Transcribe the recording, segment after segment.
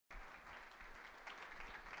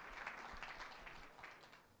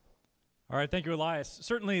All right, thank you, Elias.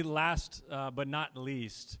 Certainly last but not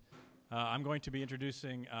least, I'm going to be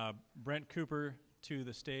introducing Brent Cooper to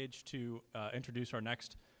the stage to introduce our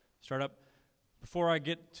next startup. Before I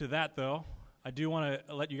get to that, though, I do want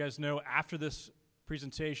to let you guys know after this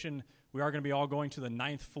presentation, we are going to be all going to the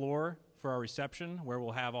 9th floor for our reception, where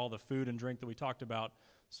we'll have all the food and drink that we talked about.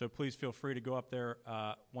 So please feel free to go up there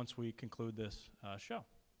once we conclude this show.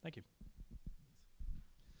 Thank you.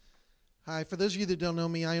 Hi, for those of you that don't know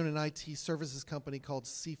me, I own an IT services company called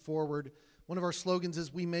C Forward. One of our slogans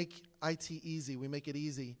is we make IT easy, we make it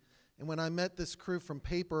easy. And when I met this crew from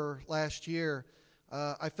Papr last year,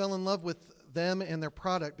 I fell in love with them and their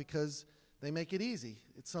product because they make it easy.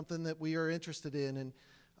 It's something that we are interested in.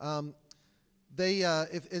 And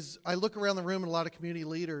as I look around the room at a lot of community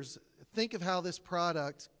leaders, think of how this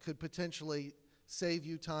product could potentially save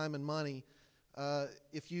you time and money.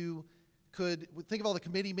 If you could think of all the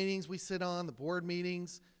committee meetings we sit on, the board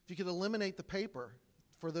meetings, if you could eliminate the paper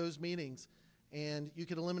for those meetings, and you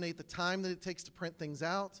could eliminate the time that it takes to print things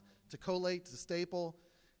out, to collate, to staple,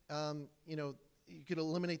 you could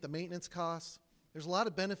eliminate the maintenance costs. There's a lot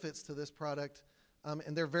of benefits to this product,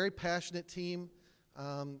 and they're a very passionate team.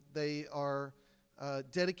 They are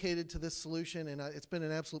dedicated to this solution, and it's been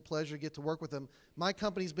an absolute pleasure to get to work with them. My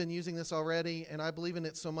company's been using this already, and I believe in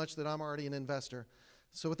it so much that I'm already an investor.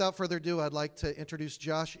 So without further ado, I'd like to introduce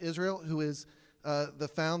Josh Israel, who is the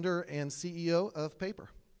founder and CEO of Papr.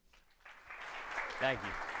 Thank you.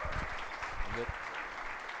 I'm good.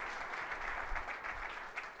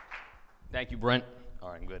 Thank you, Brent. All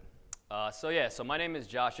right, I'm good. So my name is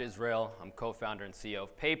Josh Israel. I'm co-founder and CEO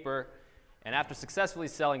of Papr. And after successfully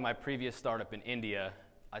selling my previous startup in India,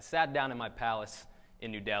 I sat down in my palace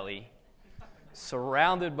in New Delhi,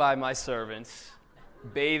 surrounded by my servants,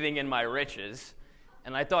 bathing in my riches.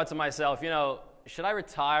 And I thought to myself, should I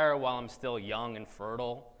retire while I'm still young and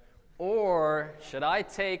fertile? Or should I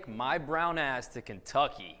take my brown ass to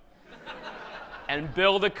Kentucky and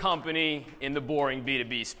build a company in the boring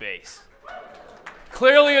B2B space?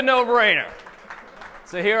 Clearly a no-brainer.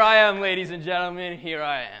 So here I am, ladies and gentlemen, here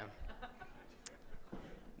I am.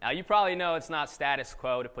 Now, you probably know it's not status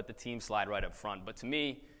quo to put the team slide right up front, but to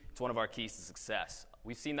me, it's one of our keys to success.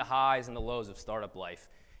 We've seen the highs and the lows of startup life,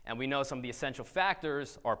 and we know some of the essential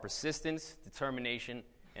factors are persistence, determination,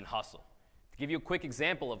 and hustle. To give you a quick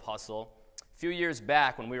example of hustle, a few years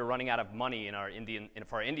back when we were running out of money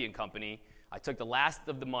for our Indian company, I took the last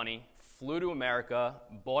of the money, flew to America,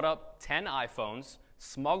 bought up 10 iPhones,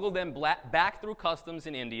 smuggled them back through customs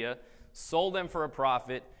in India, sold them for a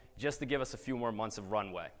profit just to give us a few more months of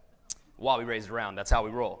runway. While we raised around, that's how we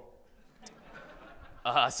roll.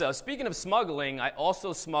 So speaking of smuggling, I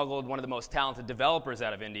also smuggled one of the most talented developers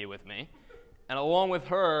out of India with me. And along with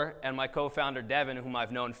her and my co-founder Devin, whom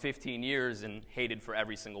I've known 15 years and hated for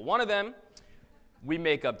every single one of them, we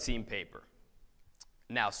make up Team Papr.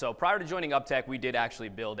 Now, so prior to joining UpTech, we did actually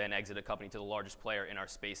build and exit a company to the largest player in our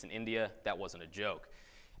space in India. That wasn't a joke.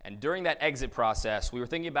 And during that exit process, we were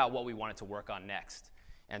thinking about what we wanted to work on next.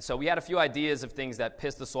 And so we had a few ideas of things that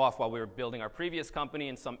pissed us off while we were building our previous company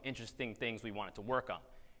and some interesting things we wanted to work on.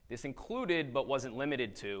 This included, but wasn't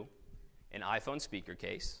limited to, an iPhone speaker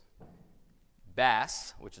case,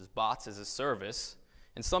 BaaS, which is bots as a service,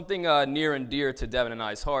 and something near and dear to Devin and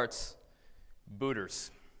I's hearts, booters.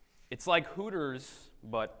 It's like Hooters,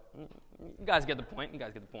 but you guys get the point.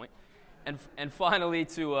 And finally,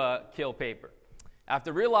 to kill Papr.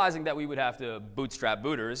 After realizing that we would have to bootstrap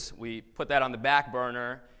booters, we put that on the back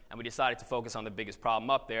burner, and we decided to focus on the biggest problem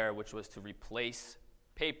up there, which was to replace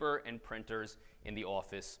paper and printers in the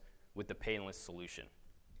office with the painless solution.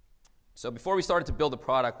 So before we started to build a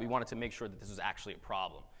product, we wanted to make sure that this was actually a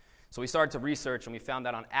problem. So we started to research, and we found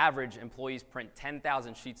that on average, employees print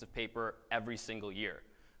 10,000 sheets of paper every single year,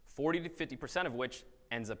 40 to 50% of which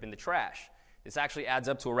ends up in the trash. This actually adds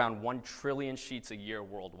up to around 1 trillion sheets a year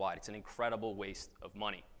worldwide. It's an incredible waste of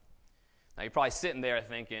money. Now, you're probably sitting there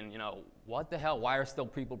thinking, what the hell? Why are still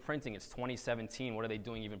people printing? It's 2017. What are they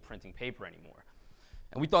doing even printing paper anymore?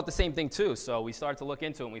 And we thought the same thing, too. So we started to look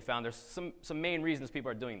into it, and we found there's some main reasons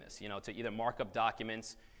people are doing this, to either mark up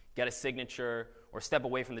documents, get a signature, or step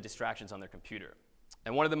away from the distractions on their computer.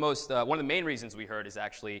 And one of the main reasons we heard is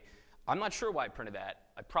actually, I'm not sure why I printed that.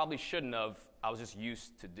 I probably shouldn't have. I was just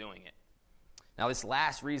used to doing it. Now, this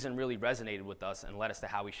last reason really resonated with us and led us to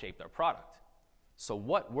how we shaped our product. So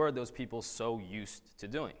what were those people so used to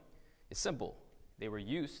doing? It's simple. They were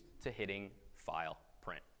used to hitting file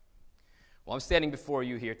print. Well, I'm standing before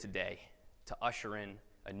you here today to usher in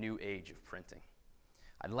a new age of printing.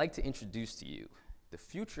 I'd like to introduce to you the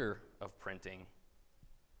future of printing,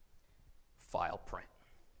 file print.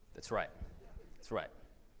 That's right.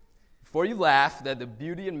 Before you laugh, that the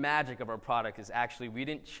beauty and magic of our product is actually we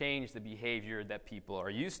didn't change the behavior that people are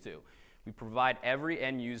used to. We provide every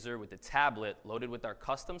end user with a tablet loaded with our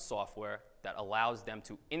custom software that allows them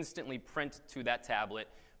to instantly print to that tablet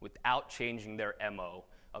without changing their MO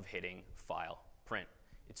of hitting file print.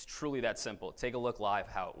 It's truly that simple. Take a look live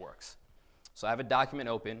how it works. So I have a document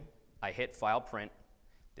open. I hit file print.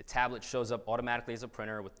 The tablet shows up automatically as a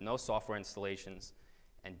printer with no software installations,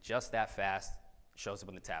 and just that fast shows up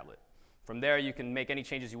on the tablet. From there, you can make any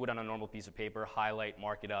changes you would on a normal piece of paper, highlight,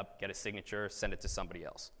 mark it up, get a signature, send it to somebody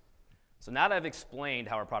else. So now that I've explained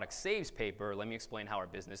how our product saves paper, let me explain how our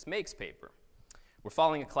business makes paper. We're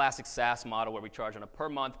following a classic SaaS model where we charge on a per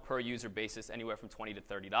month, per user basis anywhere from $20 to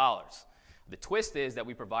 $30. The twist is that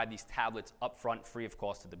we provide these tablets upfront free of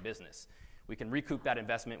cost to the business. We can recoup that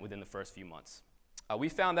investment within the first few months. We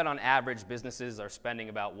found that on average, businesses are spending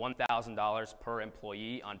about $1,000 per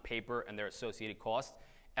employee on paper and their associated costs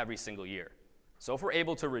every single year. So if we're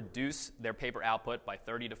able to reduce their paper output by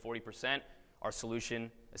 30 to 40%, our solution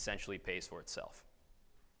essentially pays for itself.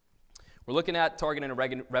 We're looking at targeting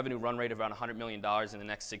a revenue run rate of around $100 million in the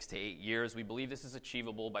next 6 to 8 years. We believe this is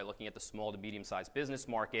achievable by looking at the small to medium-sized business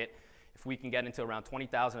market. If we can get into around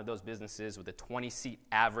 20,000 of those businesses with a 20-seat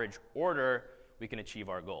average order, we can achieve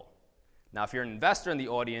our goal. Now, if you're an investor in the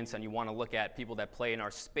audience and you want to look at people that play in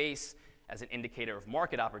our space as an indicator of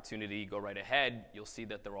market opportunity, go right ahead. You'll see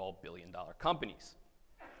that they're all billion-dollar companies.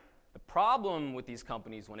 The problem with these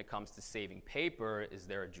companies when it comes to saving paper is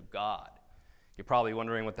they're a jugaad. You're probably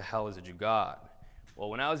wondering what the hell is a jugaad? Well,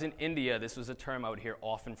 when I was in India, this was a term I would hear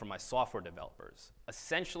often from my software developers.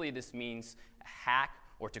 Essentially, this means a hack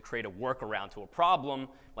or to create a workaround to a problem,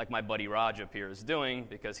 like my buddy Raj up here is doing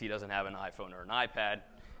because he doesn't have an iPhone or an iPad,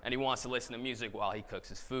 and he wants to listen to music while he cooks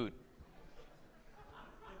his food.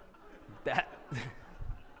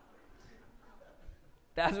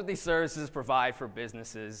 That's what these services provide for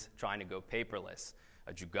businesses trying to go paperless,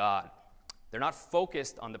 a jugaad. They're not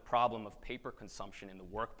focused on the problem of paper consumption in the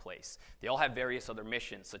workplace. They all have various other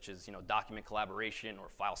missions, such as document collaboration or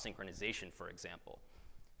file synchronization, for example.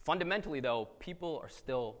 Fundamentally, though, people are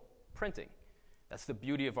still printing. That's the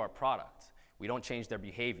beauty of our product. We don't change their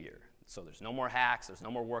behavior. So there's no more hacks, there's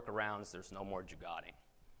no more workarounds, there's no more jugaading.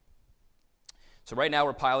 So right now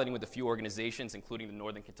we're piloting with a few organizations, including the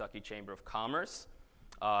Northern Kentucky Chamber of Commerce.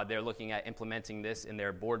 They're looking at implementing this in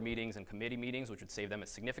their board meetings and committee meetings, which would save them a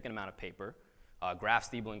significant amount of paper.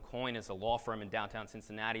 Graf, Stiebel & Coyne is a law firm in downtown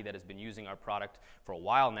Cincinnati that has been using our product for a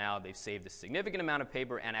while now. They've saved a significant amount of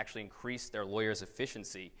paper and actually increased their lawyers'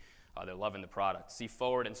 efficiency. They're loving the product.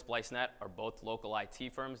 CForward and SpliceNet are both local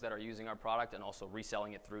IT firms that are using our product and also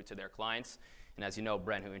reselling it through to their clients. And as you know,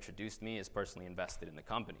 Brent, who introduced me, is personally invested in the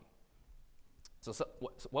company. So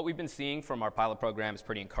what we've been seeing from our pilot program is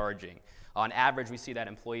pretty encouraging. On average, we see that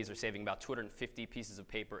employees are saving about 250 pieces of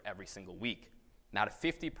paper every single week. Now, to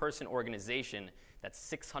a 50-person organization, that's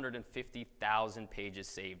 650,000 pages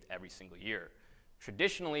saved every single year.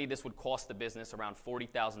 Traditionally, this would cost the business around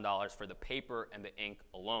 $40,000 for the paper and the ink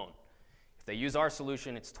alone. If they use our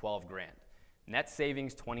solution, it's $12,000. Net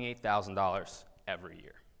savings, $28,000 every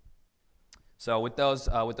year. So with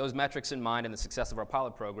those metrics in mind and the success of our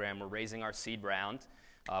pilot program, we're raising our seed round.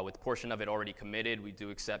 With a portion of it already committed, we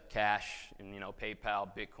do accept cash and PayPal,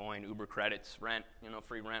 Bitcoin, Uber credits, rent,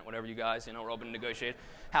 free rent, whatever you guys, we're open to negotiate.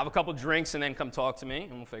 Have a couple drinks and then come talk to me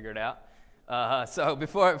and we'll figure it out. So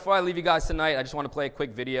before I leave you guys tonight, I just want to play a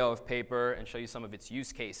quick video of paper and show you some of its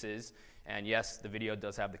use cases. And yes, the video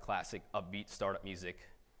does have the classic upbeat startup music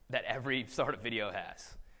that every startup video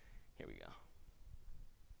has. Here we go.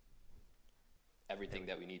 Everything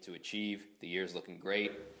that we need to achieve. The year's looking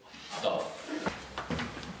great. Stuff.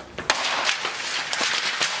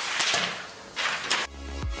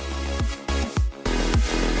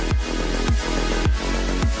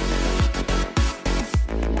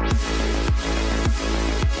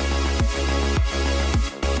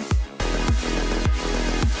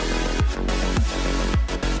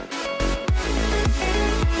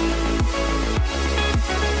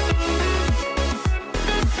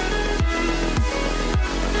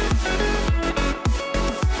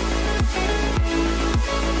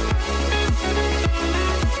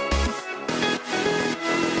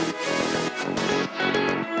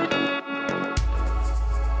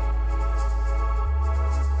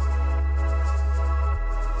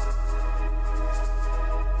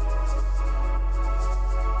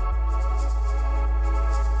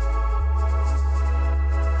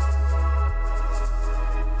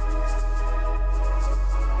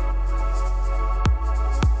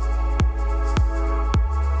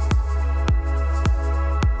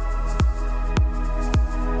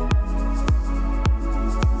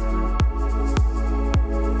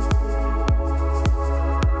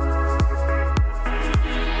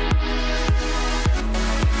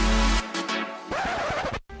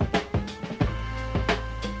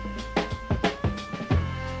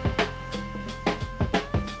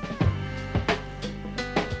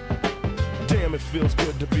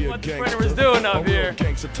 what the printer was doing up here.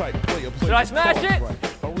 Should I smash it?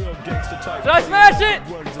 Should I smash it?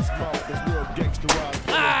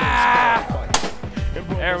 Ah!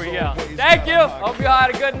 There we go. Thank you. Hope you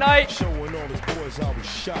had a good night.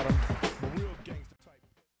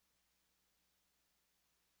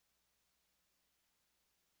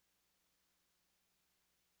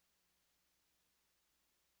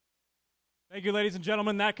 Thank you, ladies and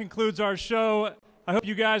gentlemen. That concludes our show. I hope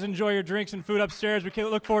you guys enjoy your drinks and food upstairs. We can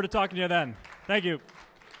look forward to talking to you then. Thank you.